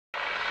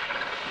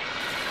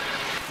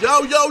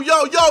Yo, yo,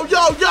 yo, yo,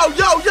 yo, yo,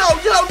 yo, yo,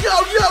 yo, yo,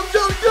 yo,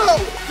 yo, yo.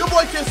 Your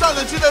boy Kid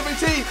Silence,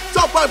 GWT,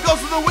 top 5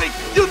 goals of the week.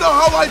 You know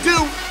how I do.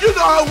 You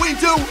know how we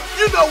do.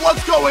 You know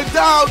what's going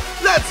down.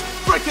 Let's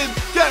freaking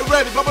get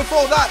ready. But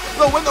before that,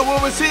 the winner will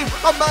receive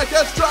a Mac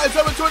S-Try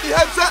 720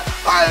 headset.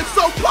 I am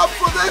so pumped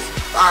for this.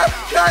 I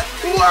can't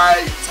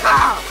wait.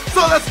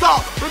 So let's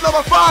start with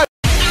number 5.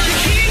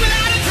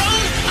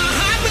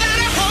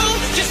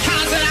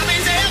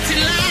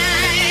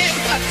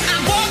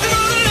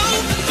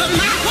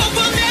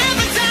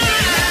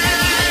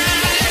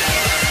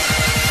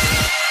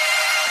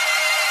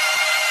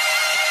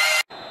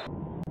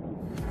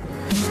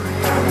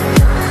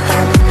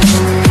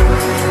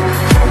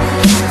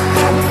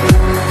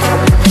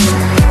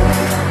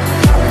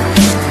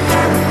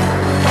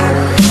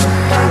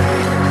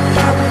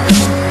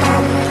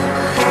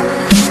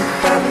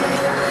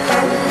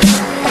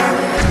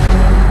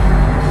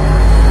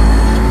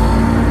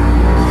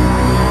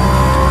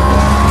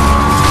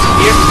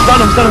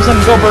 Stun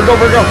him, go, bro,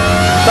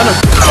 stun him.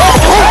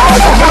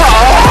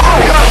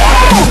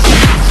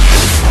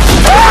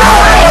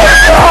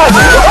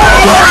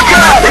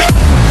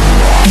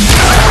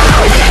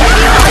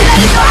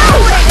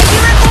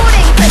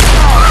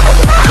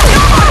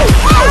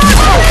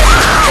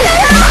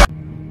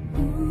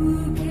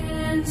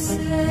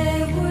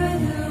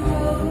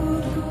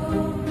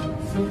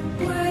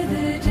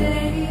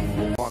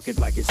 Park it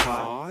like it's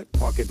hot,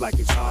 park it like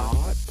it's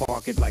hot,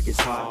 park it like it's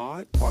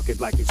hot, park it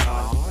like it's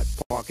hot,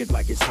 park it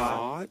like it's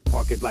hot,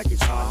 park it like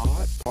it's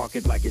hot, park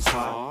it like it's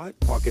hot,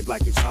 park it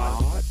like it's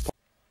hot.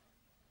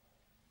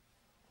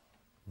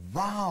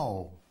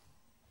 Wow.